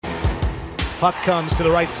Puck comes to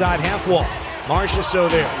the right side half wall.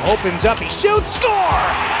 Marchessault there. Opens up. He shoots. Score!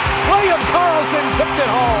 William Karlsson tipped it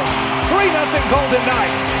home. 3-0 Golden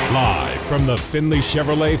Knights. Live from the Findlay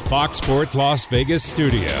Chevrolet Fox Sports Las Vegas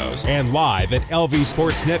studios and live at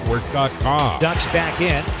lvsportsnetwork.com. Ducks back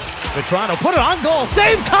in. Vetrano put it on goal.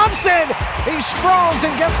 Save Thompson. He sprawls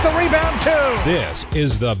and gets the rebound too. This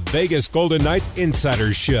is the Vegas Golden Knights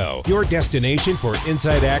Insider Show, your destination for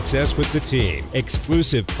inside access with the team,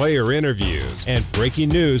 exclusive player interviews, and breaking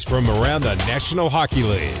news from around the National Hockey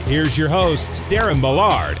League. Here's your hosts, Darren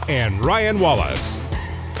Millard and Ryan Wallace.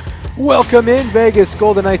 Welcome in, Vegas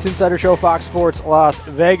Golden Knights Insider Show, Fox Sports Las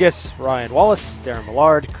Vegas. Ryan Wallace, Darren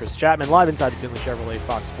Millard, Chris Chapman, live inside the Findlay Chevrolet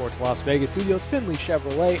Fox Sports Las Vegas studios. Findlay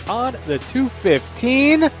Chevrolet on the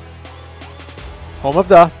 215. Home of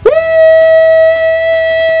the...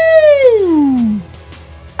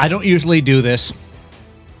 I don't usually do this,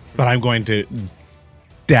 but I'm going to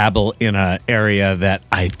dabble in an area that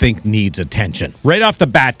I think needs attention. Right off the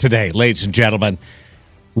bat today, ladies and gentlemen,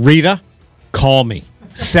 Rita, call me.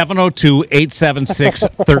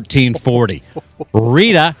 702-876-1340.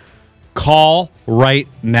 Rita, call right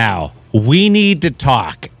now. We need to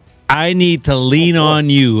talk. I need to lean on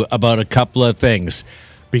you about a couple of things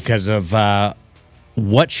because of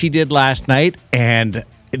what she did last night and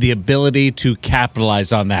the ability to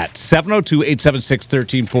capitalize on that.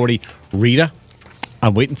 702-876-1340. Rita,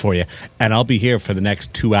 I'm waiting for you, and I'll be here for the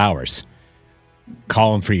next 2 hours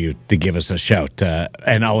calling for you to give us a shout.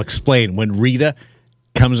 And I'll explain when Rita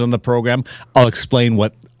comes on the program, I'll explain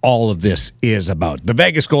what all of this is about. The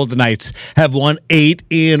Vegas Golden Knights have won 8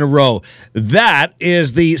 in a row. That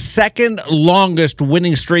is the second longest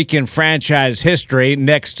winning streak in franchise history,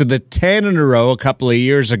 next to the 10 in a row a couple of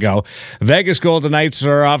years ago. Vegas Golden Knights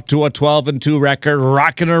are off to a 12-2 record,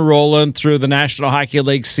 rocking and rolling through the National Hockey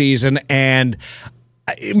League season, and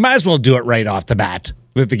you might as well do it right off the bat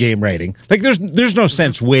with the game rating. Like, there's no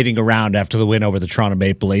sense waiting around after the win over the Toronto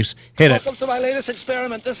Maple Leafs. Hit it. Welcome to my latest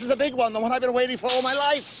experiment. This is a big one, the one I've been waiting for all my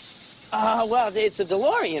life. Well, it's a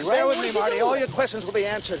DeLorean, right? Bear with me, Marty. All your questions will be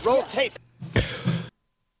answered. Roll tape.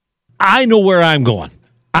 I know where I'm going.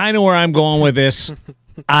 I know where I'm going with this.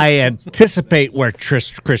 I anticipate where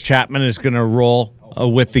Chris Chapman is going to roll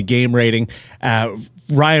with the game rating.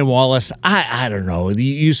 Ryan Wallace, I don't know.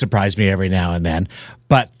 You surprise me every now and then.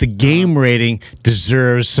 But the game rating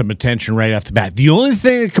deserves some attention right off the bat. The only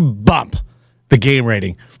thing that could bump the game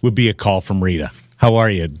rating would be a call from Rita. How are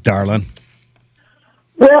you, darling?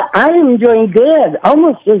 Well, I am doing good.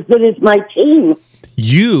 Almost as good as my team.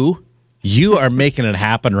 You are making it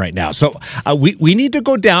happen right now. So we need to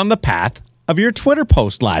go down the path of your Twitter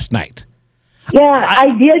post last night. Yeah, I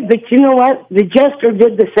did, but you know what? The Jester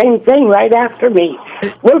did the same thing right after me.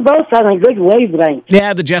 We're both on a good wavelength.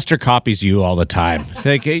 Yeah, the Jester copies you all the time.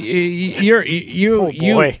 Like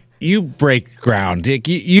you break ground.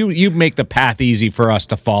 You make the path easy for us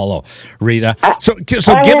to follow, Rita. So I give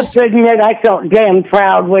have us. to admit, I felt damn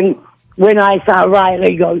proud when I saw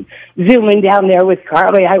Riley go zooming down there with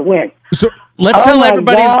Carly. I went. So let's tell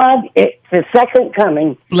everybody. God, it's the second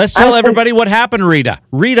coming. Let's tell everybody what happened, Rita.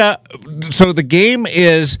 Rita, so the game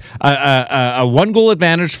is a 1-goal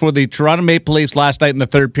advantage for the Toronto Maple Leafs last night in the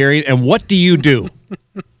third period. And what do you do?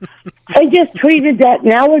 I just tweeted that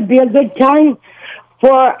now would be a good time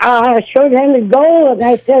for a shorthanded goal, and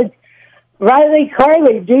I said, Riley,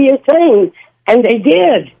 Carly, do your thing. And they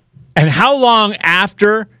did. And how long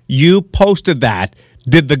after you posted that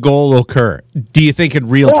did the goal occur? Do you think in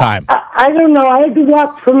real time? I don't know. I had to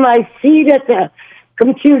walk from my seat at the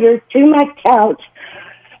computer to my couch.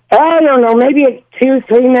 I don't know, maybe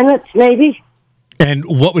 2-3 minutes, maybe. And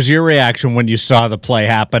what was your reaction when you saw the play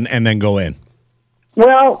happen and then go in?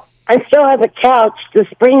 Well, I still have a couch. The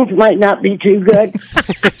springs might not be too good.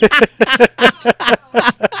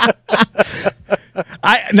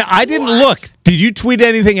 I didn't look. Did you tweet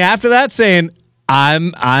anything after that saying,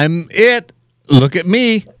 I'm it? Look at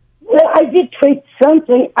me. Well, I did tweet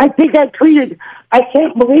something. I think I tweeted, I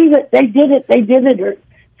can't believe it. They did it, or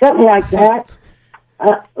something like that.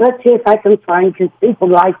 Let's see if I can find, because people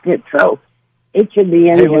liked it, so it should be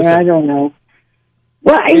in there. I don't know.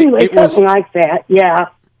 Well, anyway, something like that, yeah.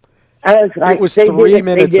 It was 3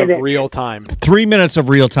 minutes of real time. 3 minutes of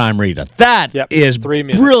real time, Rita. That is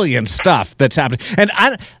brilliant stuff that's happening. And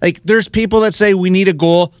there's people that say we need a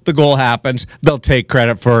goal. The goal happens. They'll take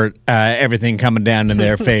credit for everything coming down in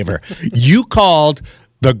their favor. You called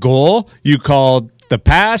the goal. You called the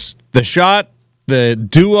pass, the shot, the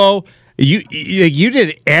duo. You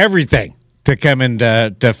did everything to come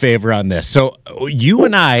into favor on this. So you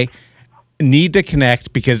and I need to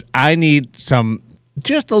connect because I need some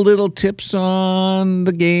just a little tips on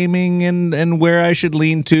the gaming and where I should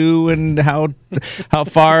lean to and how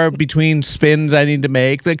far between spins I need to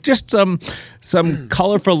make. Like just some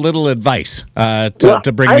colorful little advice to bring me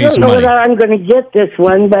some money. I don't know whether I'm going to get this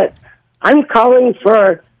one, but I'm calling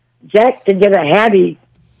for Jack to get a Hattie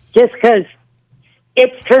just because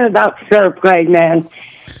it's turnabout fair play, man.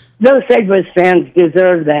 Those St. Louis fans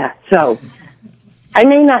deserve that. So I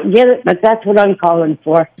may not get it, but that's what I'm calling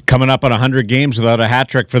for. Coming up on 100 games without a hat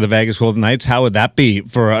trick for the Vegas Golden Knights, how would that be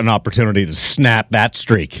for an opportunity to snap that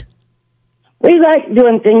streak? We like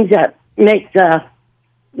doing things that make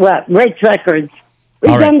breaks records.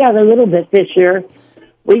 We've done that a little bit this year.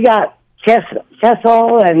 We got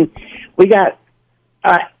Kessel and we got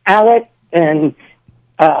Alec and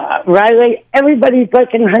Riley. Everybody's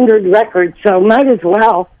breaking 100 records, so might as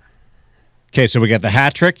well. Okay, so we got the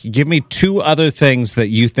hat trick. Give me two other things that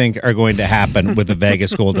you think are going to happen with the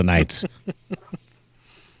Vegas Golden Knights.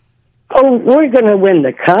 Oh, we're going to win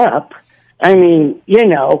the cup. I mean,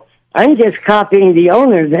 I'm just copying the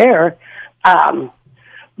owner there.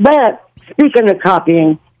 But speaking of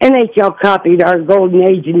copying, NHL copied our golden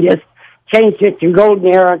age and just changed it to golden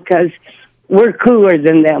era because we're cooler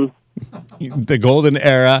than them. The Golden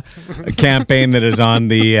Era campaign that is on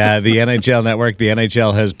the NHL Network, the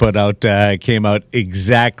NHL has put out, came out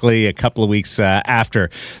exactly a couple of weeks after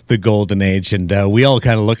the Golden Age, and we all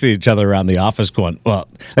kind of looked at each other around the office going, well,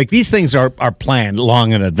 like these things are planned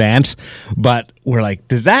long in advance, but we're like,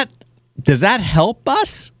 does that help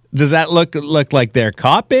us? Does that look like they're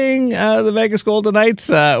copying the Vegas Golden Knights?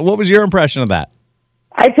 What was your impression of that?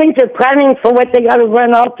 I think they're planning for what they got to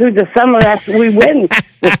run all through the summer after we win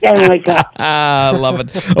the Stanley Cup. I love it.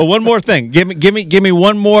 Oh, one more thing. Give me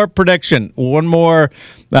one more prediction. One more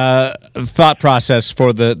thought process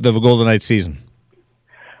for the Golden Knights season.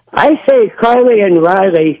 I say Carly and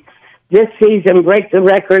Riley this season break the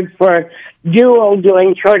record for duo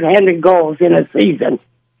doing shorthanded goals in a season.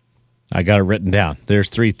 I got it written down. There's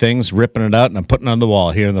three things, ripping it out, and I'm putting it on the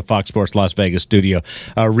wall here in the Fox Sports Las Vegas studio.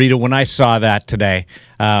 Rita, when I saw that today,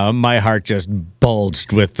 my heart just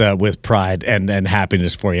bulged with pride and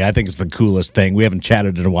happiness for you. I think it's the coolest thing. We haven't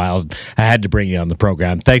chatted in a while. I had to bring you on the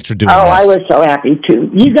program. Thanks for doing this. I was so happy,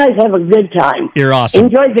 too. You guys have a good time. You're awesome.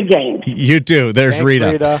 Enjoy the game. You too. There's Thanks,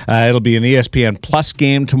 Rita. It'll be an ESPN Plus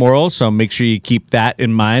game tomorrow, so make sure you keep that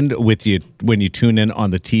in mind with you when you tune in on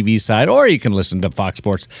the TV side, or you can listen to Fox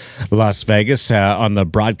Sports Las Vegas on the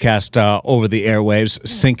broadcast over the airwaves.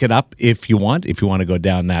 Sync it up if you want to go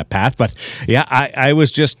down that path. But yeah, I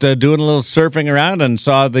was just doing a little surfing around and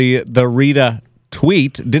saw the Rita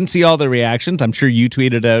tweet. Didn't see all the reactions. I'm sure you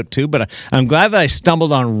tweeted out too, but I'm glad that I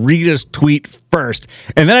stumbled on Rita's tweet first.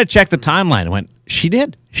 And then I checked the timeline and went, she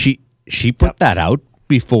did. She put that out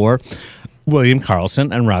before William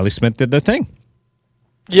Karlsson and Riley Smith did their thing.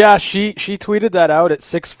 Yeah, she tweeted that out at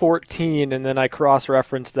 6:14, and then I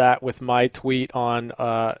cross-referenced that with my tweet on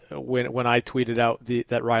when I tweeted out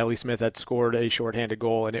that Riley Smith had scored a shorthanded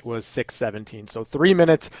goal, and it was 6:17. So 3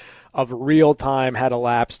 minutes of real time had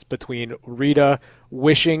elapsed between Rita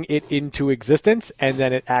wishing it into existence and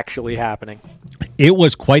then it actually happening. It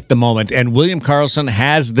was quite the moment, and William Karlsson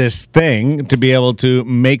has this thing to be able to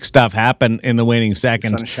make stuff happen in the waning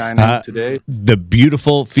seconds. Sunshine today. The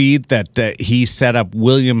beautiful feed that he set up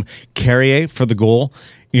William Carrier for the goal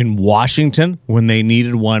in Washington when they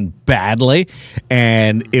needed one badly,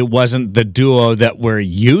 and it wasn't the duo that we're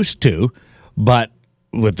used to, but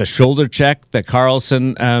with the shoulder check that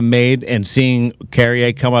Karlsson made and seeing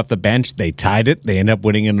Carrier come off the bench, they tied it. They ended up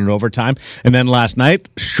winning in an overtime. And then last night,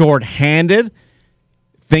 shorthanded,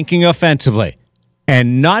 thinking offensively,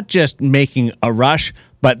 and not just making a rush,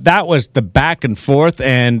 but that was the back and forth.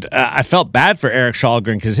 And I felt bad for Erik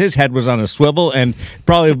Källgren because his head was on a swivel and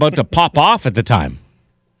probably about to pop off at the time.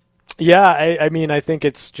 Yeah, I mean, I think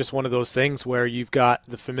it's just one of those things where you've got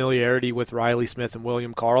the familiarity with Riley Smith and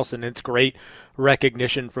William Karlsson. It's great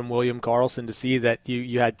recognition from William Karlsson to see that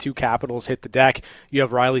you had two Capitals hit the deck. You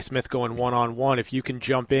have Riley Smith going one-on-one. If you can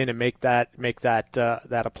jump in and make that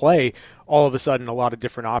a play, all of a sudden a lot of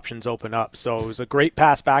different options open up. So it was a great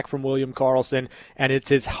pass back from William Karlsson, and it's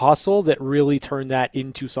his hustle that really turned that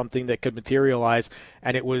into something that could materialize,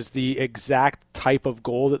 and it was the exact type of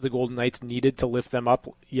goal that the Golden Knights needed to lift them up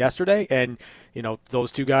yesterday. And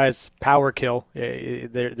those two guys, power kill,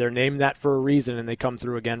 they're named that for a reason, and they come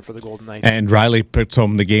through again for the Golden Knights. And Riley puts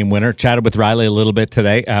home the game winner. Chatted with Riley a little bit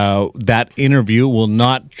today. That interview will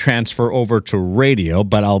not transfer over to radio,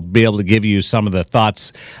 but I'll be able to give you some of the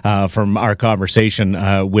thoughts from our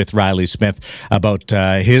conversation with Riley Smith about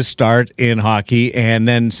his start in hockey, and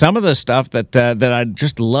then some of the stuff that I'd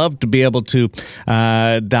just love to be able to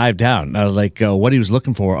dive down, like what he was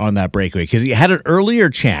looking for on that breakaway, because he had an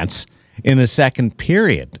earlier chance in the second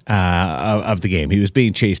period of the game. He was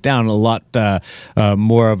being chased down a lot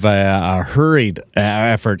more of a hurried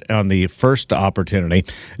effort on the first opportunity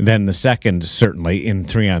than the second, certainly, in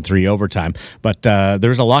 3-on-3 overtime. But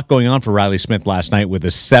there's a lot going on for Riley Smith last night with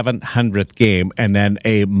his 700th game and then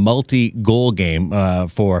a multi-goal game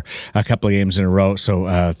for a couple of games in a row.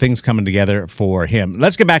 So things coming together for him.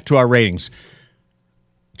 Let's get back to our ratings.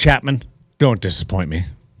 Chapman, don't disappoint me.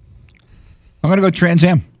 I'm going to go Trans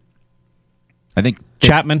Am. I think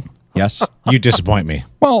Chapman, yes, you disappoint me.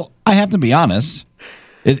 Well, I have to be honest.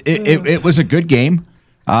 It was a good game.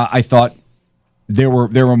 I thought there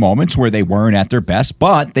were moments where they weren't at their best,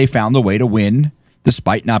 but they found a way to win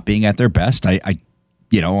despite not being at their best. I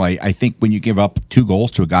think when you give up 2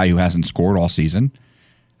 goals to a guy who hasn't scored all season,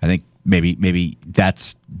 I think maybe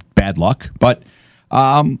that's bad luck. But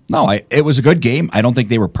it was a good game. I don't think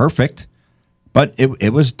they were perfect. But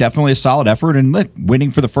it was definitely a solid effort, and look, winning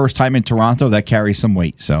for the first time in Toronto, that carries some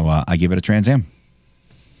weight. So I give it a Trans Am.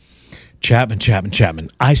 Chapman.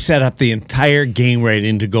 I set up the entire game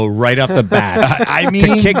rating to go right off the bat. I mean,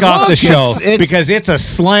 to kick off the show because it's a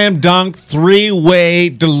slam dunk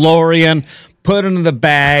 3-way DeLorean, put it in the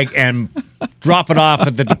bag and drop it off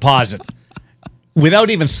at the deposit without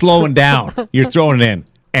even slowing down. You're throwing it in,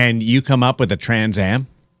 and you come up with a Trans Am.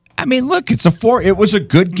 I mean, look, it was a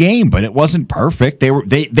good game, but it wasn't perfect.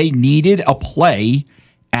 They needed a play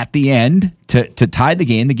at the end to tie the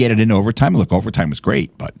game, to get it in overtime. Look, overtime was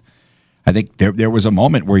great, but I think there was a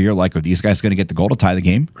moment where you're like, are these guys going to get the goal to tie the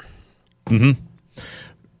game? Mm-hmm.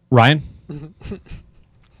 Ryan?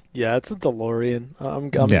 Yeah, it's a DeLorean.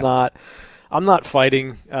 I'm not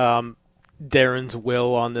fighting Darren's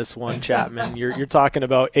will on this one, Chapman. You're talking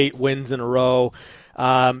about 8 wins in a row.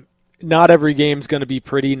 Not every game's going to be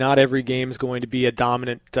pretty. Not every game's going to be a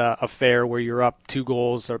dominant affair where you're up 2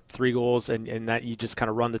 goals or 3 goals and that you just kind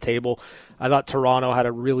of run the table. I thought Toronto had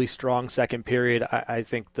a really strong second period. I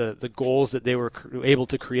think the goals that they were able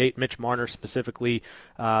to create, Mitch Marner specifically,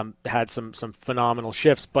 had some phenomenal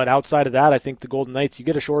shifts. But outside of that, I think the Golden Knights, you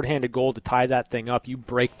get a shorthanded goal to tie that thing up. You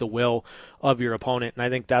break the will of your opponent, and I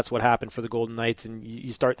think that's what happened for the Golden Knights. And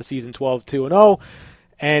you start the season 12-2-0.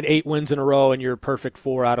 And 8 wins in a row, and you're perfect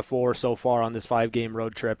 4 out of 4 so far on this 5-game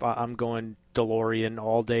road trip. I'm going DeLorean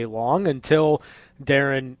all day long until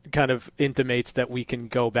Darren kind of intimates that we can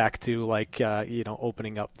go back to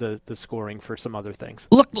opening up the scoring for some other things.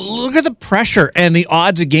 Look at the pressure and the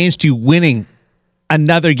odds against you winning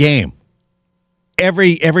another game.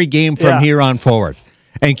 Every game from here on forward,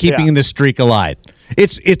 and keeping the streak alive.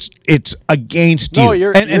 It's against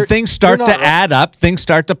you, and things start to add up. Things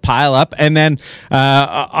start to pile up, and then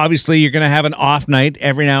obviously you're going to have an off night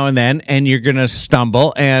every now and then, and you're going to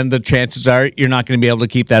stumble, and the chances are you're not going to be able to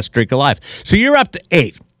keep that streak alive. So you're up to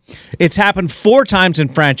 8. It's happened 4 times in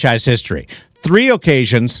franchise history. 3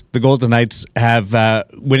 occasions, the Golden Knights have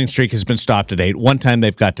winning streak has been stopped at 8. 1 time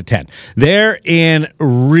they've got to 10. They're in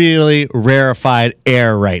really rarefied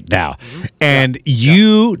air right now. Mm-hmm. And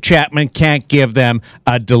you, Chapman, can't give them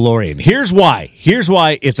a DeLorean. Here's why. Here's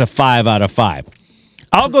why it's a 5 out of 5.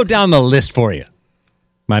 I'll go down the list for you,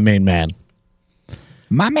 my main man.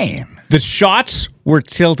 My man. The shots were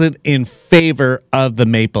tilted in favor of the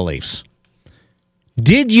Maple Leafs.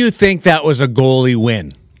 Did you think that was a goalie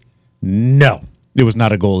win? No, it was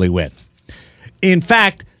not a goalie win. In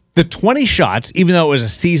fact, the 20 shots, even though it was a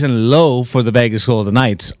season low for the Vegas Golden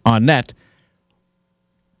Knights on net,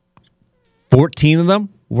 14 of them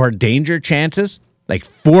were danger chances, like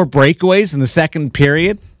 4 breakaways in the second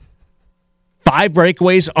period, 5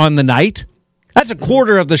 breakaways on the night. That's a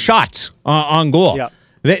quarter of the shots on goal. Yeah.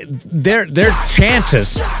 Their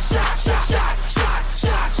chances.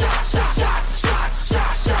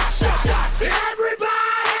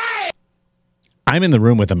 I'm in the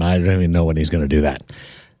room with him, and I don't even know when he's going to do that.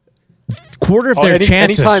 Quarter of their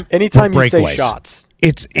chances. Anytime you say shots,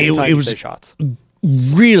 it was shots.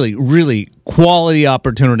 Really, really quality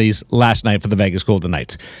opportunities last night for the Vegas Golden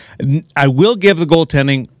Knights. I will give the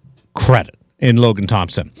goaltending credit in Logan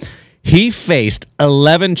Thompson. He faced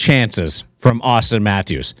 11 chances from Austin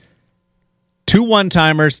Matthews. 2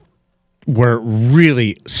 one-timers were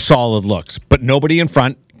really solid looks, but nobody in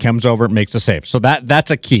front. comes over, makes the save. So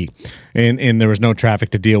that's a key. And there was no traffic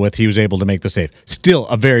to deal with. He was able to make the save. Still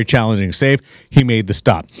a very challenging save. He made the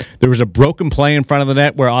stop. There was a broken play in front of the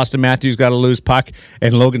net where Austin Matthews got a loose puck,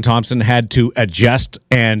 and Logan Thompson had to adjust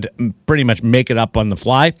and pretty much make it up on the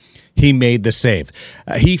fly. He made the save.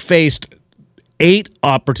 He faced 8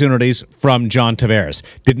 opportunities from John Tavares.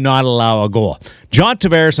 Did not allow a goal. John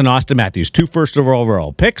Tavares and Austin Matthews, 2 first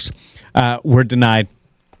overall picks, were denied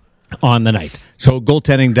on the night. So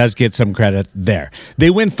goaltending does get some credit there. They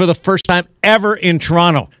win for the first time ever in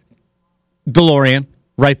Toronto. DeLorean,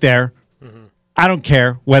 right there. I don't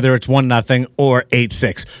care whether it's 1-0 or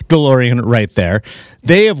 8-6. DeLorean right there.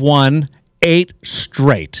 They have won 8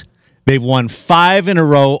 straight. They've won 5 in a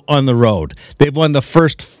row on the road. They've won the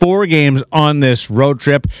first 4 games on this road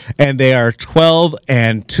trip, and they are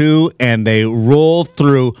 12-2, and they roll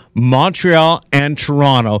through Montreal and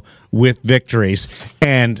Toronto with victories.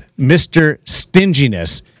 And Mr.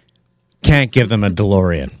 Stinginess can't give them a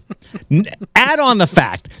DeLorean. Add on the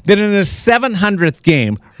fact that in his 700th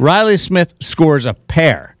game, Riley Smith scores a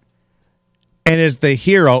pair and is the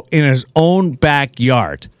hero in his own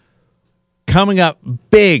backyard, coming up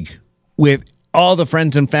big with all the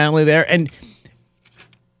friends and family there. And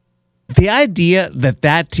the idea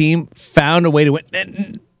that team found a way to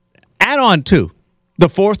win. Add on, too, the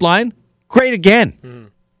fourth line, great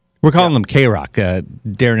again. We're calling them K-Rock,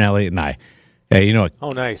 Darren Elliott and I. You know,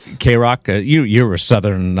 oh, nice. K-Rock, you're a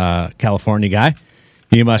Southern California guy.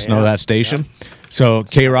 You must know that station. Yeah. So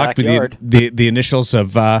K-Rock, the initials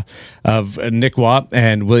of Nick Waugh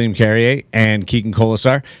and William Carrier and Keegan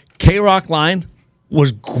Colasar. K-Rock line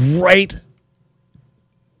was great,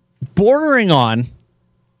 bordering on,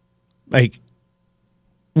 like,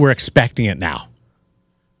 we're expecting it now.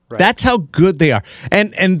 Right. That's how good they are.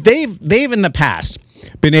 And they've in the past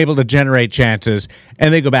been able to generate chances,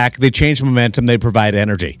 and they go back, they change momentum, they provide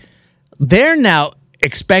energy. They're now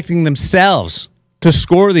expecting themselves to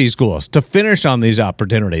score these goals, to finish on these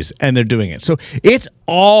opportunities, and they're doing it. So it's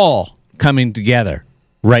all coming together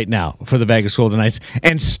right now for the Vegas Golden Knights,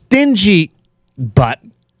 and stingy but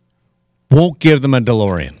won't give them a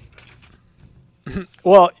DeLorean.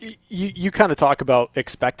 Well, you kind of talk about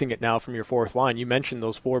expecting it now from your fourth line. You mentioned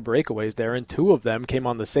those 4 breakaways there, and 2 of them came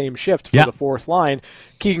on the same shift for the fourth line.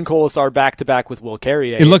 Keegan Colasar back-to-back with Will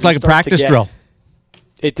Carrier. It looked like a practice drill.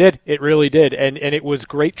 It did. It really did. And it was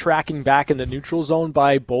great tracking back in the neutral zone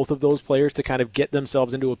by both of those players to kind of get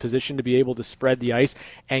themselves into a position to be able to spread the ice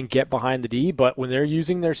and get behind the D. But when they're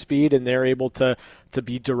using their speed and they're able to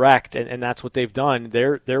be direct, and that's what they've done,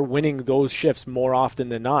 they're winning those shifts more often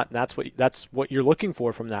than not. And that's what you're looking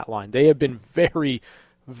for from that line. They have been very,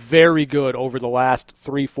 very good over the last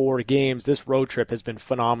 3-4 games. This road trip has been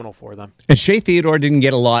phenomenal for them. And Shea Theodore didn't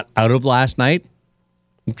get a lot out of last night.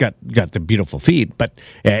 Got the beautiful feed, but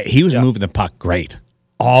he was moving the puck great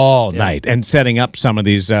all night and setting up some of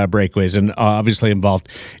these breakaways, and obviously involved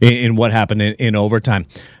in what happened in overtime.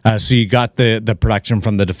 So you got the production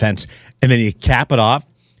from the defense, and then you cap it off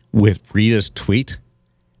with Rita's tweet.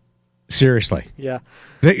 Seriously. Yeah.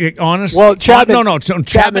 Honestly. Well, Chapman. No.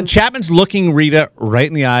 Chapman's looking Rita right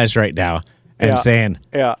in the eyes right now and saying,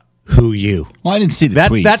 who you? Well, I didn't see the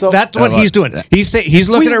tweet. That's what he's doing. He's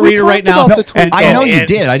looking at Rita right now. I know you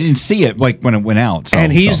did. I didn't see it like when it went out. So,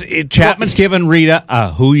 and Chapman's giving Rita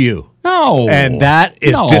a who you. No. And that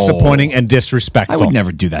is disappointing and disrespectful. I would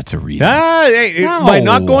never do that to Rita. By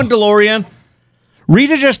not going DeLorean.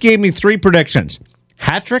 Rita just gave me 3 predictions.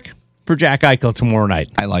 Hat-trick for Jack Eichel tomorrow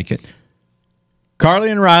night. I like it. Carly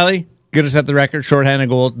and Riley going to set the record shorthanded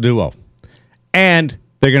goal duo. And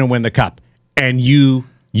they're going to win the cup. And you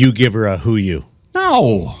give her a who you.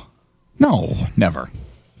 No, never.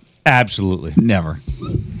 Absolutely. Never.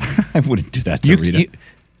 I wouldn't do that to Rita.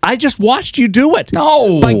 I just watched you do it.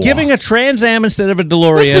 No. By giving a Trans Am instead of a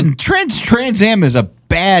DeLorean. Listen, Trans Am is a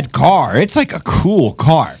bad car. It's like a cool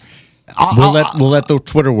car. We'll let the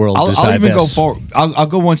Twitter world decide I'll even this. go forward. I'll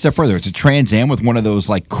go one step further. It's a Trans Am with one of those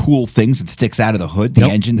like cool things that sticks out of the hood, the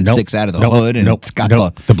engine that sticks out of the hood, and it's got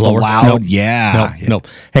the blower. Loud. No.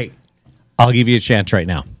 Hey, I'll give you a chance right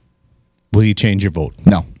now. Will you change your vote?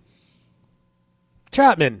 No.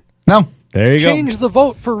 Chapman. No. There you go. Change the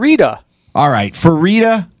vote for Rita. All right. For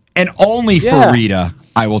Rita, and only for Rita,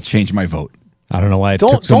 I will change my vote. I don't know why it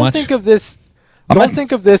took so much. Don't think of this. Don't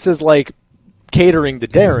think of this as like catering to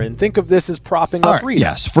Darren. Think of this as propping up Rita.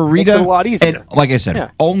 Yes, for Rita. Makes it a lot easier. And like I said,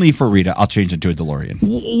 only for Rita, I'll change it to a DeLorean.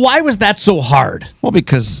 Why was that so hard? Well,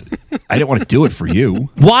 because I didn't want to do it for you.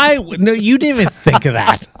 Why? No, you didn't even think of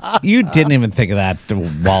that. You didn't even think of that.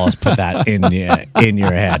 Wallace put that in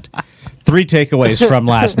your head. 3 takeaways from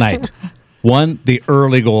last night. 1, the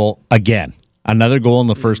early goal again. Another goal in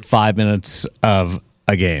the first 5 minutes of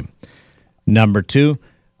a game. Number 2,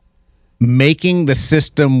 making the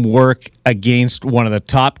system work against one of the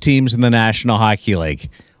top teams in the National Hockey League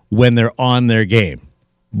when they're on their game.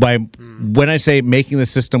 When I say making the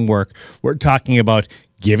system work, we're talking about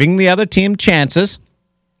giving the other team chances.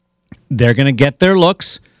 They're going to get their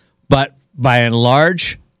looks, but by and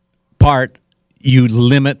large part, you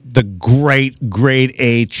limit the great grade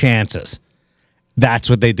A chances. That's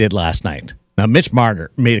what they did last night. Now, Mitch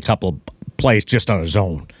Marner made a couple of plays just on his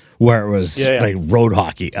own where it was like road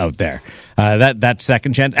hockey out there. That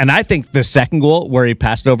second chance. And I think the second goal where he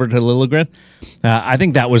passed over to Liljegren, I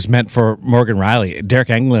think that was meant for Morgan Rielly. Derek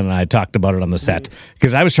Englund and I talked about it on the set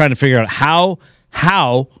because I was trying to figure out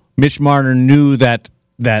how Mitch Marner knew that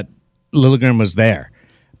Liljegren was there.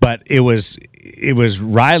 But it was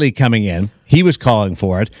Rielly coming in. He was calling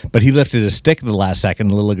for it, but he lifted his stick at the last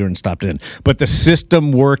second, and Liljegren stopped it in. But the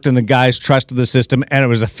system worked, and the guys trusted the system, and it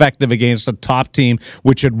was effective against a top team,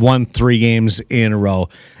 which had won 3 games in a row.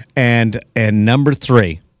 And number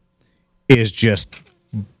 3 is just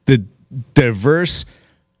the diverse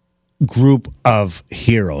group of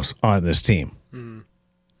heroes on this team.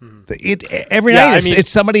 Every night it's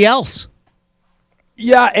somebody else.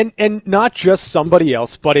 Yeah, and not just somebody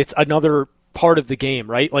else, but it's another part of the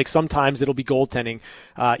game, right? Like sometimes it'll be goaltending.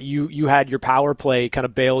 You had your power play kind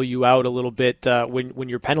of bail you out a little bit when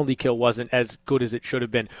your penalty kill wasn't as good as it should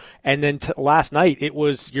have been. And then last night it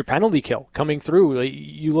was your penalty kill coming through.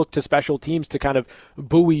 You look to special teams to kind of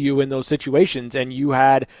buoy you in those situations, and you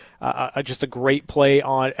had just a great play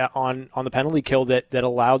on the penalty kill that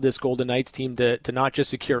allowed this Golden Knights team to not just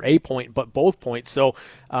secure a point but both points. So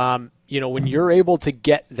when you're able to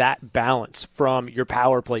get that balance from your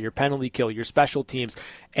power play, your penalty kill, your special teams,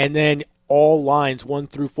 and then all lines 1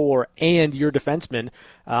 through 4 and your defensemen,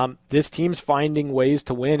 this team's finding ways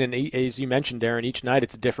to win. And as you mentioned, Darren, each night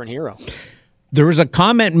it's a different hero. There was a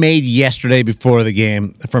comment made yesterday before the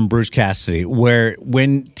game from Bruce Cassidy where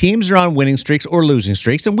when teams are on winning streaks or losing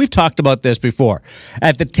streaks, and we've talked about this before,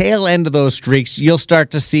 at the tail end of those streaks, you'll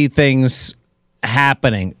start to see things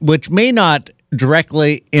happening, which may not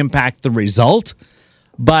directly impact the result,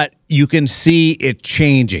 but you can see it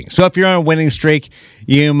changing. So if you're on a winning streak,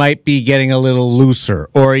 you might be getting a little looser,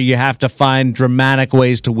 or you have to find dramatic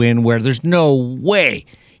ways to win where there's no way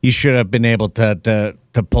you should have been able to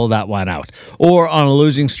pull that one out. Or on a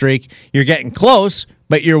losing streak, you're getting close,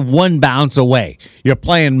 but you're 1 bounce away. You're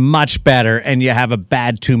playing much better, and you have a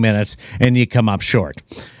bad 2 minutes, and you come up short.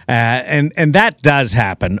 And that does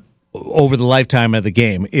happen over the lifetime of the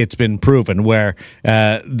game. It's been proven where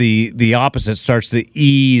the opposite starts to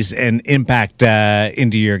ease and impact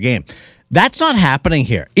into your game. That's not happening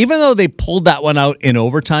here. Even though they pulled that one out in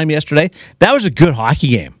overtime yesterday, that was a good hockey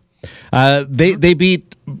game. They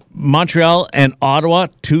beat Montreal and Ottawa,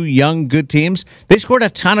 2 young, good teams. They scored a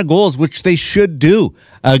ton of goals, which they should do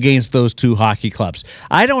against those 2 hockey clubs.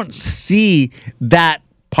 I don't see that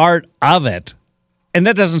part of it. And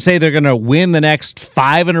that doesn't say they're going to win the next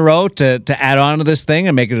 5 in a row to add on to this thing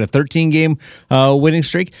and make it a 13-game winning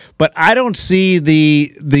streak. But I don't see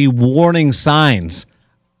the warning signs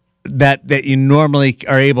that you normally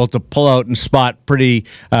are able to pull out and spot pretty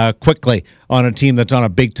quickly on a team that's on a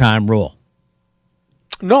big-time roll.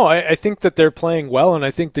 No, I think that they're playing well, and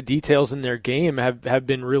I think the details in their game have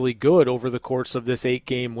been really good over the course of this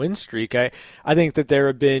 8-game win streak. I think that there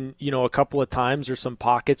have been, a couple of times or some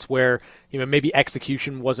pockets where, maybe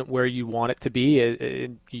execution wasn't where you want it to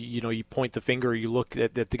be. You point the finger, you look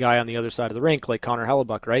at the guy on the other side of the rink, like Connor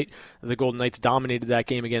Hellebuyck, right? The Golden Knights dominated that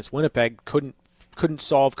game against Winnipeg, couldn't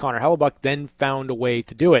solve Connor Hellebuyck, then found a way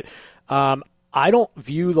to do it. I don't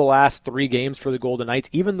view the last 3 games for the Golden Knights,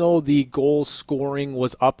 even though the goal scoring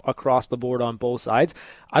was up across the board on both sides.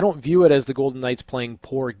 I don't view it as the Golden Knights playing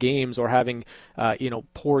poor games or having,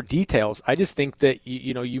 poor details. I just think that,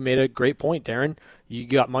 you made a great point, Darren. You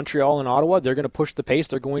got Montreal and Ottawa. They're going to push the pace.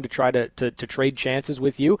 They're going to try to trade chances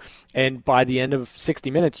with you. And by the end of 60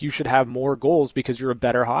 minutes, you should have more goals because you're a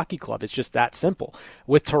better hockey club. It's just that simple.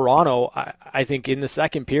 With Toronto, I think in the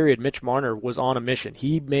second period, Mitch Marner was on a mission.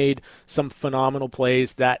 He made some phenomenal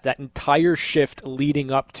plays. That entire shift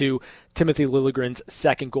leading up to Timothy Liljegren's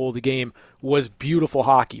second goal of the game was beautiful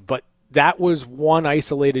hockey. But that was one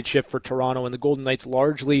isolated shift for Toronto, and the Golden Knights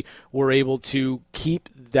largely were able to keep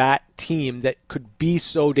that team that could be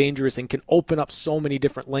so dangerous and can open up so many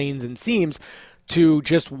different lanes and seams to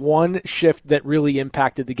just one shift that really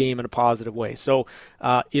impacted the game in a positive way. So,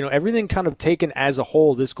 everything kind of taken as a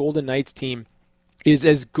whole, this Golden Knights team is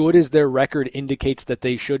as good as their record indicates that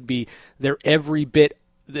they should be. They're every bit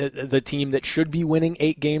the team that should be winning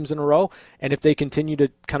 8 games in a row. And if they continue to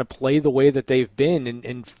kind of play the way that they've been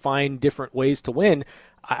and find different ways to win,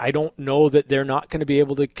 I don't know that they're not going to be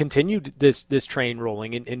able to continue this train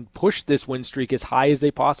rolling and push this win streak as high as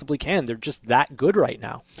they possibly can. They're just that good right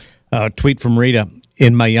now. Tweet from Rita.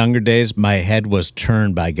 In my younger days, my head was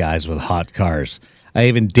turned by guys with hot cars. I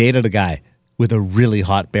even dated a guy with a really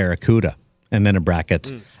hot Barracuda. And then in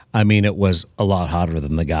brackets, I mean, it was a lot hotter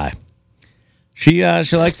than the guy. She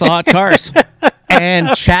likes the hot cars.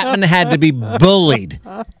 And Chapman had to be bullied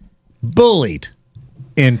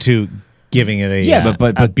into giving it a,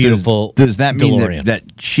 but beautiful does that mean DeLorean. that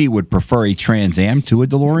she would prefer a Trans Am to a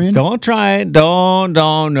DeLorean? Don't try it. No.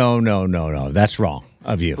 That's wrong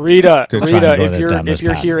of you. Rita, down this if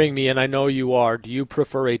you're path. hearing me, and I know you are, do you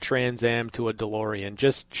prefer a Trans Am to a DeLorean?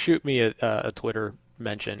 Just shoot me a Twitter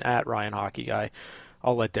mention at Ryan Hockey Guy.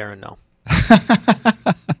 I'll let Darren know.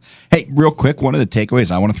 Hey, real quick, one of the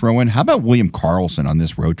takeaways I want to throw in, how about William Karlsson on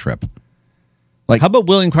this road trip? How about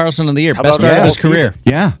William Karlsson of the year? How Best about start of his all career. season?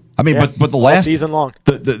 Yeah. I mean, but the all last season long,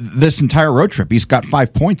 this entire road trip, he's got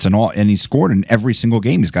 5 points and he's scored in every single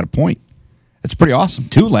game. He's got a point. It's pretty awesome.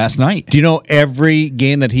 2 last night. Do you know every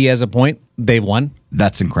game that he has a point, they've won?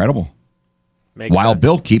 That's incredible. Makes Wild sense.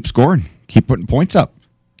 Bill, keep scoring, keep putting points up.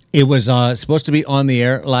 It was supposed to be on the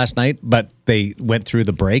air last night, but they went through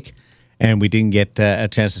the break, and we didn't get a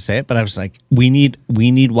chance to say it. But I was like, we need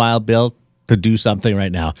Wild Bill to do something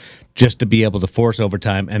right now, just to be able to force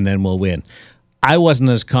overtime, and then we'll win. I wasn't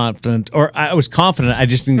as confident, or I was confident, I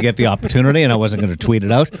just didn't get the opportunity, and I wasn't going to tweet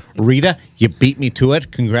it out. Rita, you beat me to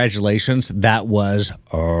it. Congratulations. That was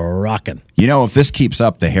rocking. You know, if this keeps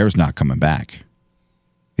up, the hair's not coming back.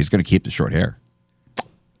 He's going to keep the short hair.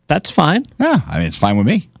 That's fine. Yeah, I mean, it's fine with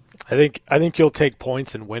me. I think you'll take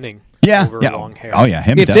points in winning Yeah, over yeah. long hair. Oh, yeah,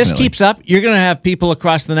 him If definitely. this keeps up, you're going to have people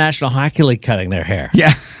across the National Hockey League cutting their hair.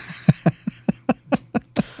 Yeah.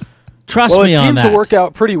 Trust Well, me it on seemed that. to work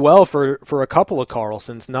out pretty well for a couple of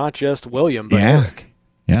Karlssons, not just William, but Yeah. Eric.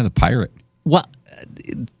 Yeah, the pirate. Well,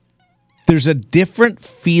 there's a different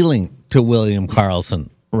feeling to William Karlsson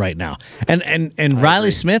right now, and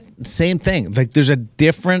Riley Smith, same thing. Like there's a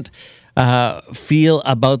different feel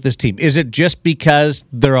about this team. Is it just because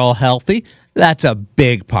they're all healthy? That's a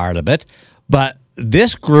big part of it. But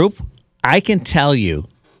this group, I can tell you,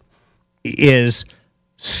 is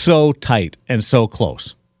so tight and so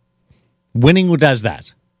close. Winning does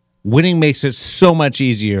that. Winning makes it so much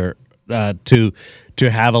easier to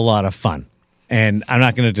have a lot of fun. And I'm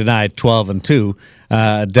not going to deny 12-2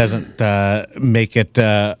 doesn't make it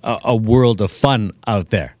a world of fun out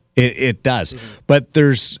there. It does. Mm-hmm. But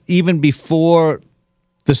there's, even before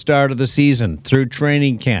the start of the season, through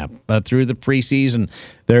training camp, through the preseason,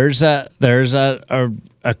 there's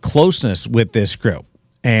a closeness with this group.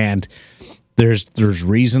 And there's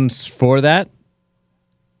reasons for that.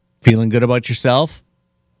 Feeling good about yourself,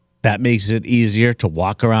 that makes it easier to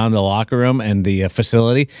walk around the locker room and the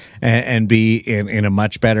facility and be in a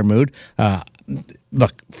much better mood.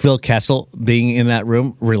 Look, Phil Kessel being in that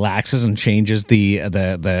room relaxes and changes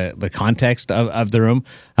the context of the room,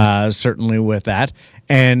 certainly with that.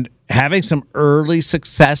 And having some early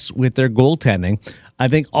success with their goaltending, I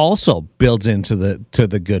think also builds into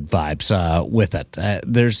the good vibes with it.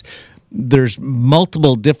 There's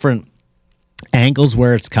multiple different angles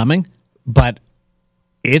where it's coming, but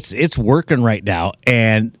it's working right now,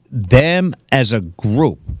 and them as a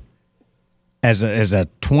group, as a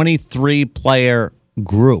 23 player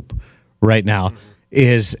group right now,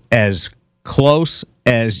 is as close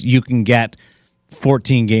as you can get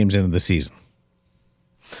 14 games into the season.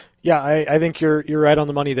 Yeah, I think you're right on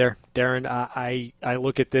the money there, Darren. I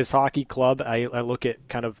look at this hockey club. I look at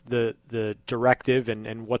kind of the directive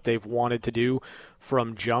and what they've wanted to do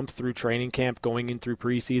from jump through training camp, going in through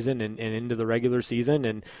preseason and into the regular season.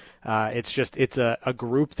 And it's a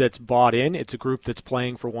group that's bought in. It's a group that's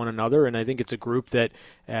playing for one another. And I think it's a group that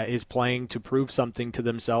is playing to prove something to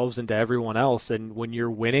themselves and to everyone else. And when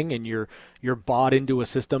you're winning and you're bought into a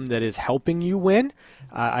system that is helping you win,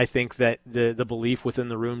 I think that the belief within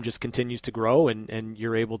the room just continues to grow, and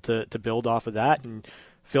you're able to build off of that. And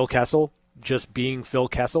Phil Kessel, just being Phil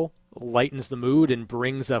Kessel, lightens the mood and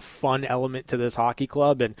brings a fun element to this hockey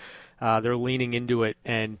club, and they're leaning into it.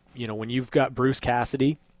 And when you've got Bruce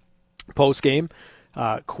Cassidy post game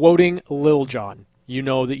quoting Lil Jon, you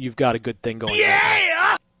know that you've got a good thing going.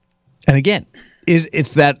 Yeah. And again,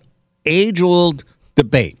 it's that age-old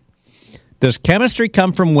debate: does chemistry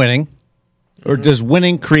come from winning, or does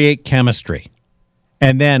winning create chemistry?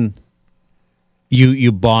 And then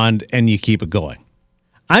you bond and you keep it going.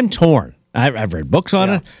 I'm torn I've read books on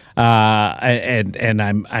it, and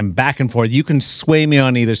I'm back and forth. You can sway me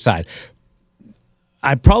on either side.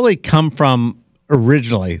 I probably come from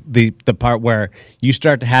originally the part where you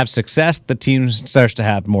start to have success, the team starts to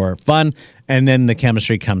have more fun, and then the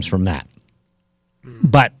chemistry comes from that.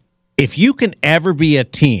 But if you can ever be a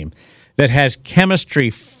team that has chemistry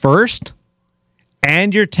first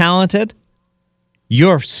and you're talented,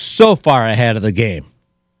 you're so far ahead of the game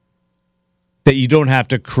that you don't have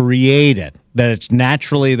to create it, that it's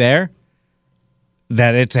naturally there,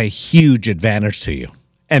 that it's a huge advantage to you.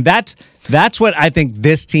 And that's what I think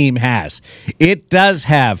this team has. It does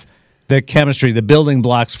have the chemistry, the building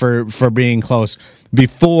blocks for being close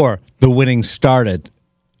before the winning started,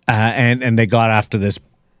 and they got after this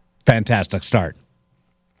fantastic start.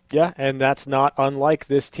 Yeah, and that's not unlike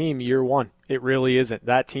this team year one. It really isn't.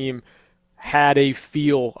 That team had a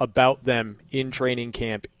feel about them in training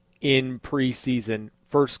camp, in preseason,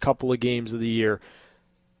 first couple of games of the year.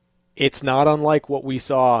 It's not unlike what we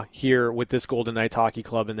saw here with this Golden Knights hockey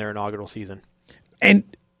club in their inaugural season. And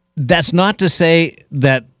that's not to say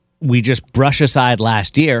that we just brush aside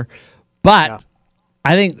last year, but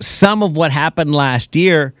I think some of what happened last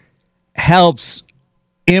year helps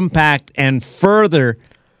impact and further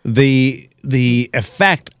the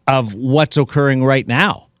effect of what's occurring right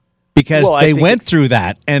now. Because they went through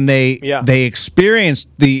that and they experienced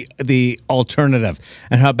the alternative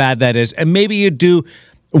and how bad that is. And maybe you do,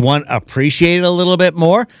 one, appreciate it a little bit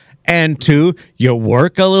more, and two, you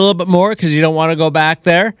work a little bit more because you don't want to go back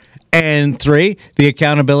there, and three, the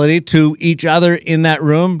accountability to each other in that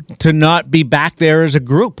room to not be back there as a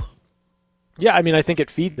group. Yeah, I mean, I think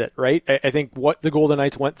it feeds it, right? I think what the Golden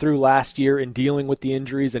Knights went through last year in dealing with the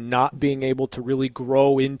injuries and not being able to really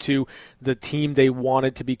grow into the team they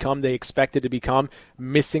wanted to become, they expected to become,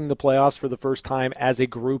 missing the playoffs for the first time as a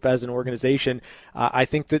group, as an organization, I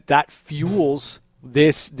think that fuels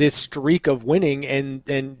this streak of winning and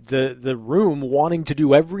the room wanting to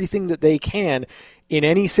do everything that they can in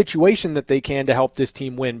any situation that they can to help this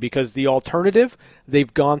team win, because the alternative,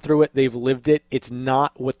 they've gone through it, they've lived it, it's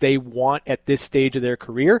not what they want at this stage of their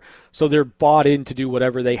career, so they're bought in to do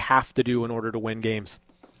whatever they have to do in order to win games.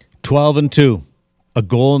 12-2, a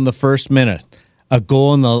goal in the first minute, a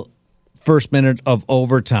goal in the first minute of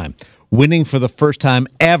overtime, winning for the first time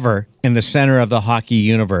ever in the center of the hockey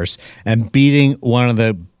universe, and beating one of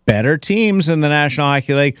the better teams in the National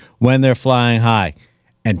Hockey League when they're flying high.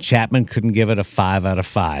 And Chapman couldn't give it a 5 out of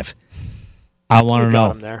 5. I want to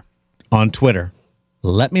know on Twitter.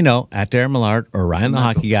 Let me know at Darren Millard or Ryan the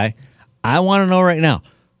Hockey Guy. I want to know right now,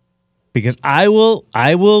 because I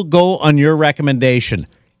will go on your recommendation.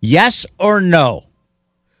 Yes or no?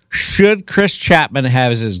 Should Chris Chapman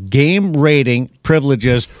have his game rating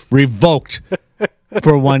privileges revoked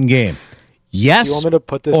for one game? Yes you want me to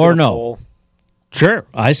put this or in a no? poll? Sure.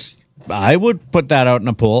 I would put that out in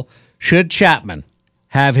a poll. Should Chapman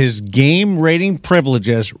have his game rating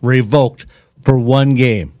privileges revoked for one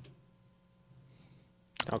game?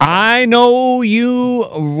 Okay. I know you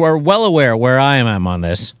are well aware where I am on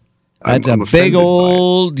this. That's I'm a big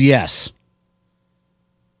old yes.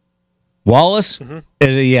 Wallace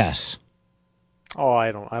is a yes. Oh,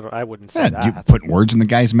 I wouldn't say that. You putting words in the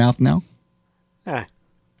guy's mouth now?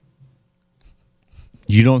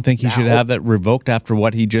 You don't think he should have that revoked after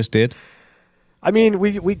what he just did? I mean,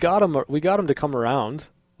 we got him to come around.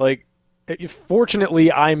 Like,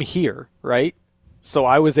 fortunately, I'm here, right? So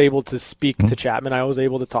I was able to speak to Chapman. I was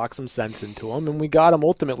able to talk some sense into him, and we got him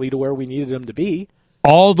ultimately to where we needed him to be.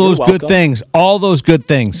 All those good things. All those good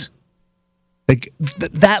things. Like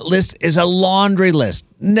that list is a laundry list.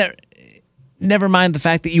 Never mind the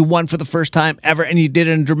fact that you won for the first time ever, and you did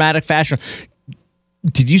it in dramatic fashion.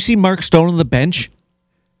 Did you see Mark Stone on the bench?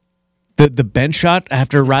 The bench shot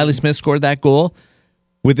after Riley Smith scored that goal,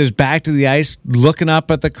 with his back to the ice, looking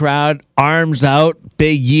up at the crowd, arms out,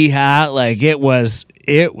 big yeehaw. Like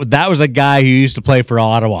that was a guy who used to play for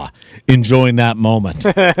Ottawa, enjoying that moment.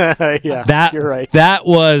 Yeah, you're right. That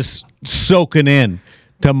was soaking in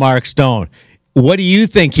to Mark Stone. What do you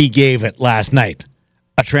think he gave it last night?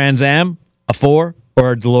 A Trans Am, a 4,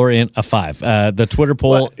 or a DeLorean, a 5? The Twitter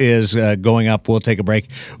poll is going up. We'll take a break.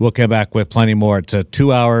 We'll come back with plenty more. It's a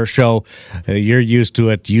 2-hour show. You're used to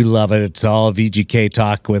it. You love it. It's all VGK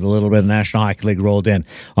talk with a little bit of National Hockey League rolled in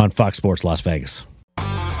on Fox Sports Las Vegas.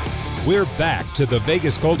 We're back to the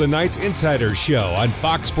Vegas Golden Knights Insider Show on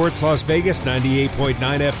Fox Sports Las Vegas, 98.9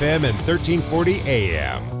 FM and 1340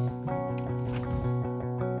 AM.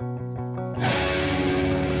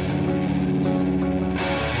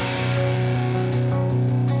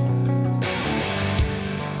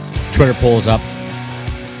 Twitter polls up.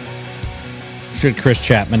 should Chris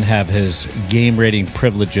Chapman have his game rating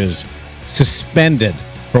privileges suspended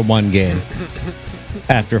for one game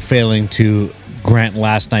after failing to grant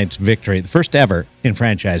last night's victory, the first ever in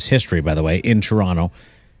franchise history, by the way, in Toronto,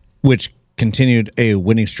 which continued a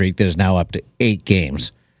winning streak that is now up to 8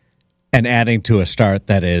 games and adding to a start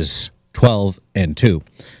that is 12-2.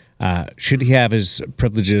 Should he have his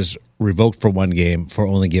privileges revoked for one game for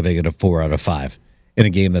only giving it a 4 out of 5 in a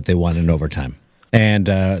game that they won in overtime? And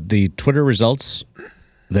the Twitter results,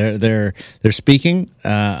 they're speaking.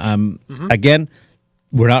 Again,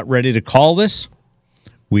 we're not ready to call this.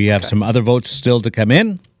 We have some other votes still to come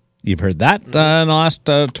in. You've heard that in the last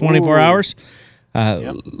 24 hours.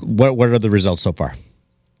 What are the results so far?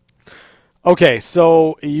 Okay,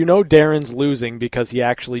 so Darren's losing because he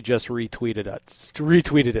actually just retweeted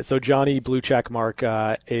it. So Johnny Blue Check Mark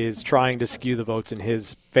is trying to skew the votes in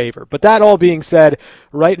his favor. But that all being said,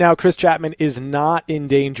 right now Chris Chapman is not in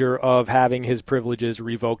danger of having his privileges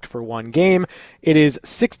revoked for one game. It is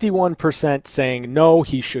 61% saying no,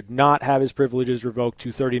 he should not have his privileges revoked, to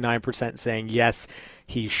 39% saying yes,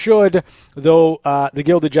 he should. Though the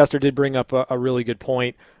Gilded Jester did bring up a really good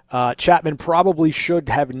point. Chapman probably should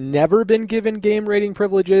have never been given game rating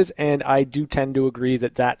privileges, and I do tend to agree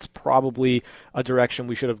that that's probably a direction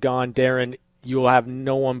we should have gone. Darren, you will have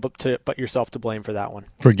no one but yourself to blame for that one.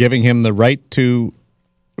 For giving him the right to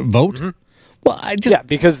vote? Mm-hmm. Well,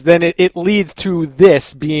 because then it leads to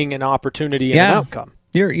this being an opportunity and an outcome.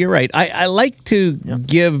 You're right. I like to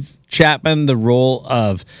give Chapman the role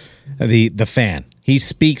of the fan. He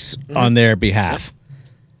speaks on their behalf.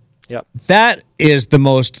 Yep. That is the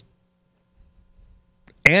most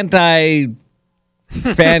anti-fan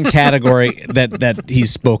category that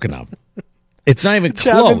he's spoken of. It's not even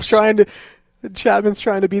close. Chapman's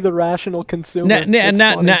trying to be the rational consumer.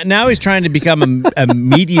 Now he's trying to become a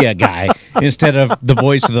media guy instead of the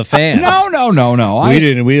voice of the fans. No.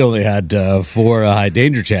 We only had 4 high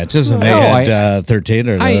danger chances, and they had 13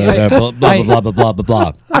 or blah, blah, blah, blah, blah,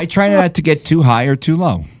 blah. I try not to get too high or too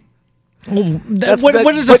low.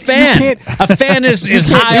 What is a fan? A fan is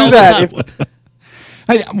high all the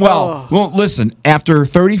time. Well, listen, after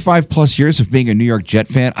 35 plus years of being a New York Jet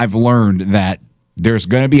fan, I've learned that there's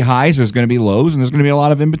going to be highs, there's going to be lows, and there's going to be a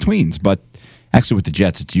lot of in-betweens. But actually with the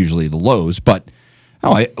Jets, it's usually the lows. But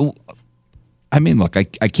I mean, look, I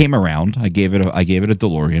came around. I gave it a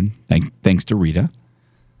DeLorean, thanks to Rita.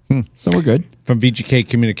 So we're good. From VGK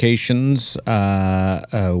Communications,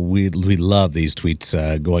 we love these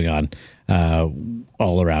tweets going on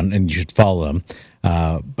all around, and you should follow them.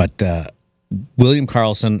 But William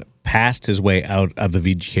Karlsson passed his way out of the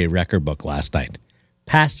VGK record book last night.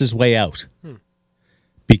 Passed his way out.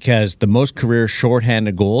 Because the most career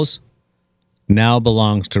shorthanded goals now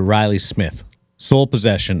belongs to Riley Smith. Sole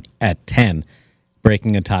possession at 10,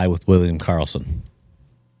 breaking a tie with William Karlsson.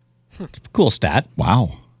 Cool stat.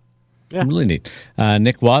 Wow. Yeah. Really neat.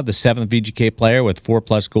 Nick Waugh, the 7th VGK player with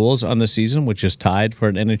 4+ goals on the season, which is tied for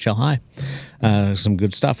an NHL high. Some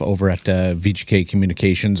good stuff over at VGK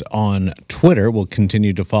Communications on Twitter. We'll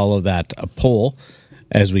continue to follow that poll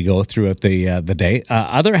as we go throughout the day.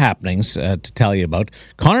 Other happenings to tell you about.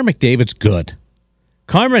 Connor McDavid's good.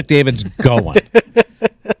 Connor McDavid's going.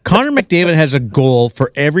 Connor McDavid has a goal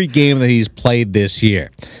for every game that he's played this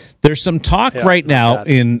year. There's some talk right now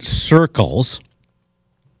in circles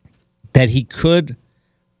that he could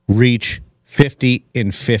reach 50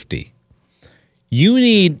 in 50. You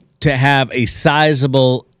need to have a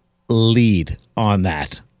sizable lead on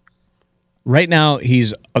that. Right now,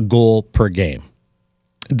 he's a goal per game.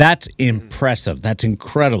 That's impressive. That's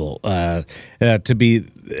incredible to be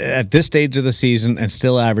at this stage of the season and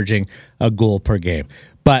still averaging a goal per game.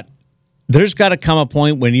 But there's got to come a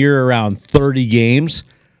point when you're around 30 games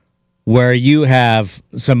where you have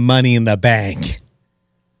some money in the bank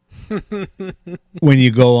when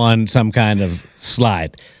you go on some kind of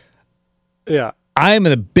slide. Yeah. I'm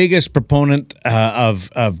the biggest proponent of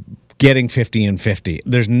getting 50 and 50.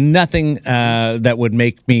 There's nothing that would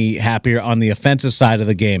make me happier on the offensive side of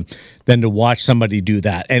the game than to watch somebody do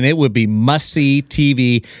that. And it would be must-see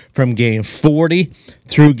TV from game 40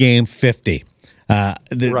 through game 50.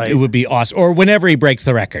 It would be awesome. Or whenever he breaks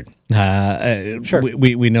the record. Sure.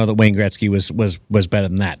 We know that Wayne Gretzky was better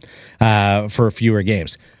than that for fewer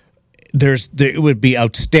games. It would be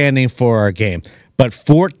outstanding for our game. But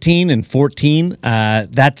 14 and 14,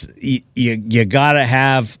 that's you got to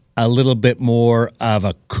have a little bit more of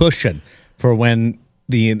a cushion for when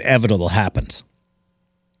the inevitable happens.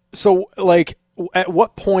 So, at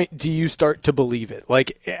what point do you start to believe it?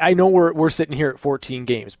 I know we're sitting here at 14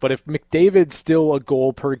 games, but if McDavid's still a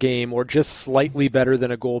goal per game or just slightly better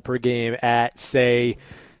than a goal per game at, say,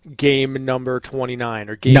 game number 29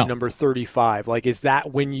 or game No. number 35? Like, is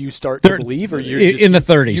that when you start to believe, or you're just, in the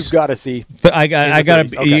 30s? You've got to see. I got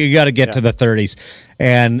to. Okay. You got to get to the 30s,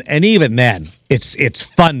 and even then, it's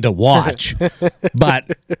fun to watch.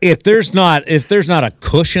 But if there's not a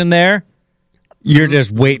cushion there, you're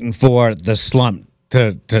just waiting for the slump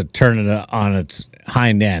to turn it on its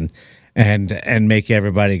hind end and make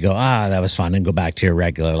everybody go, that was fun, and go back to your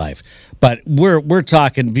regular life. But we're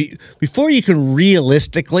talking before you can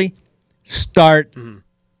realistically start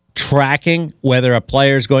tracking whether a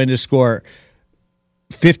player is going to score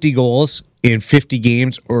 50 goals in 50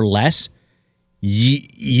 games or less.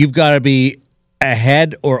 You've got to be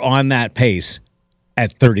ahead or on that pace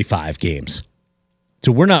at 35 games.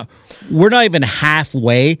 So we're not even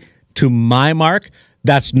halfway to my mark.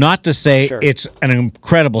 That's not to say it's an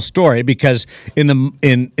incredible story, because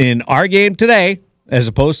in our game today, as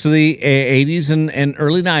opposed to the 80s and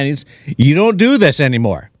early 90s, you don't do this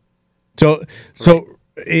anymore. So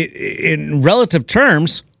in relative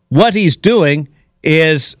terms, what he's doing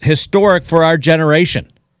is historic for our generation,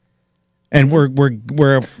 and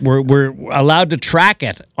we're allowed to track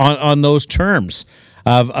it on those terms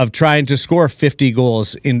of trying to score 50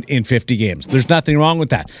 goals in 50 games. There's nothing wrong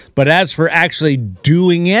with that. But as for actually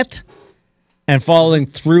doing it and following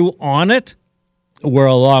through on it, we're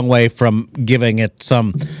a long way from giving it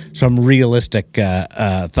some realistic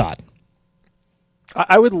thought.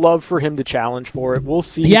 I would love for him to challenge for it. We'll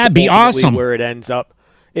see. Yeah, it'd be awesome where it ends up.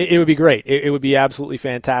 It would be great. It would be absolutely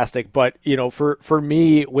fantastic. But for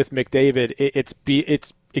me with McDavid,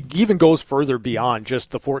 it even goes further beyond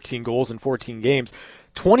just the 14 goals in 14 games.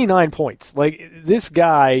 29 points. Like, this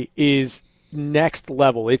guy is next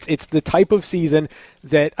level. It's the type of season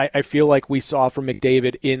that I feel like we saw from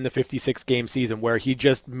McDavid in the 56-game season, where he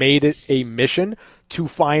just made it a mission to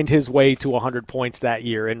find his way to 100 points that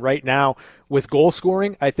year. And right now, with goal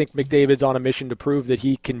scoring, I think McDavid's on a mission to prove that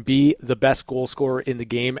he can be the best goal scorer in the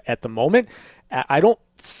game at the moment. I don't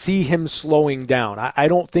see him slowing down. I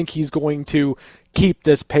don't think he's going to keep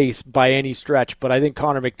this pace by any stretch, but I think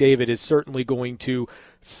Connor McDavid is certainly going to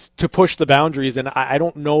push the boundaries, and I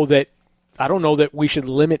don't know that we should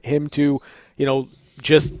limit him to,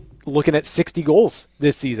 just looking at 60 goals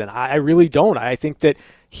this season. I really don't. I think that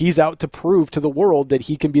he's out to prove to the world that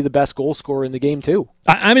he can be the best goal scorer in the game too.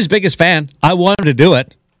 I'm his biggest fan. I want him to do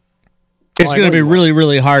it. It's going to be really,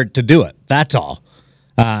 really hard to do it. That's all.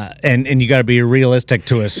 And you got to be realistic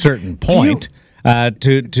to a certain point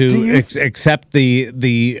to accept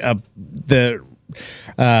the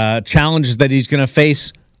challenges that he's going to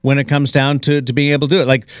face when it comes down to being able to do it.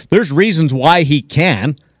 Like, there's reasons why he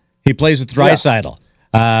can. He plays with Draisaitl.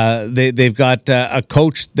 They've got a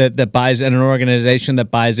coach that buys, and an organization that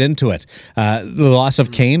buys into it. The loss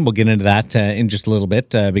of Kane, we'll get into that in just a little bit,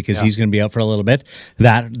 because he's going to be out for a little bit.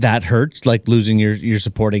 That hurts, like losing your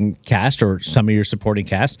supporting cast or some of your supporting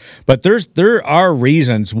cast. But there are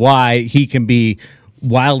reasons why he can be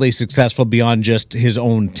wildly successful beyond just his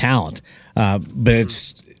own talent. But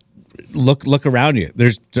it's look around you.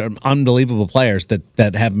 There's unbelievable players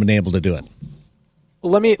that haven't been able to do it.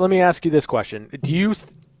 Let me ask you this question. Do you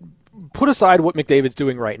put aside what McDavid's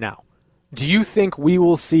doing right now? Do you think we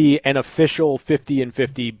will see an official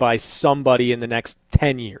 50-50 by somebody in the next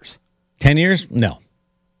 10 years? 10 years? No.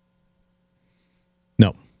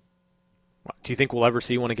 Do you think we'll ever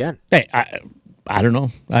see one again? Hey, I don't know.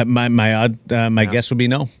 My guess would be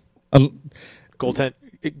no.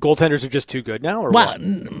 Goaltenders are just too good now, or what?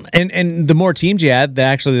 And the more teams you add,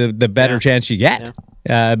 the better chance you get.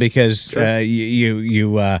 Yeah. Because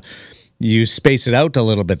you space it out a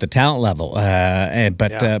little bit, the talent level.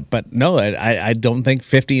 But no, I don't think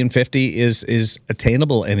 50-50 is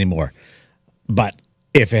attainable anymore. But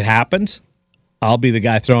if it happens, I'll be the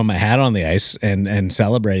guy throwing my hat on the ice and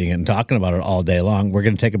celebrating it and talking about it all day long. We're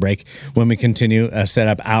going to take a break. When we continue, set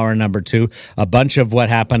up hour number 2, a bunch of what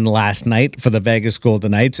happened last night for the Vegas Golden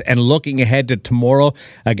Knights, and looking ahead to tomorrow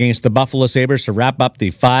against the Buffalo Sabres to wrap up the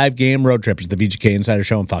 5-game road trip. It's the VGK Insider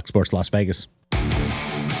Show on Fox Sports Las Vegas.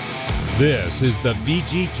 This is the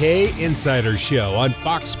VGK Insider Show on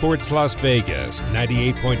Fox Sports Las Vegas,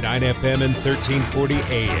 98.9 FM and 1340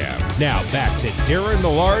 AM. Now back to Darren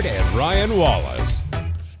Millard and Ryan Wallace.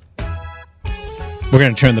 We're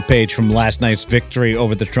going to turn the page from last night's victory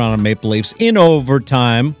over the Toronto Maple Leafs in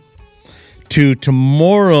overtime to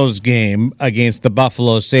tomorrow's game against the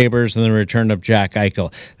Buffalo Sabres and the return of Jack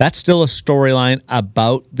Eichel. That's still a storyline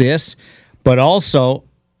about this, but also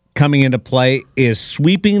coming into play is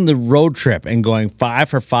sweeping the road trip and going 5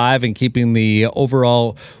 for 5 and keeping the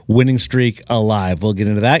overall winning streak alive. We'll get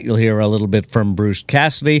into that. You'll hear a little bit from Bruce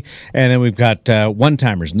Cassidy. And then we've got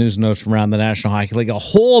one-timers, news and notes from around the National Hockey League. A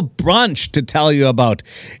whole bunch to tell you about.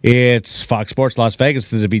 It's Fox Sports Las Vegas.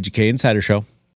 This is a VGK Insider Show.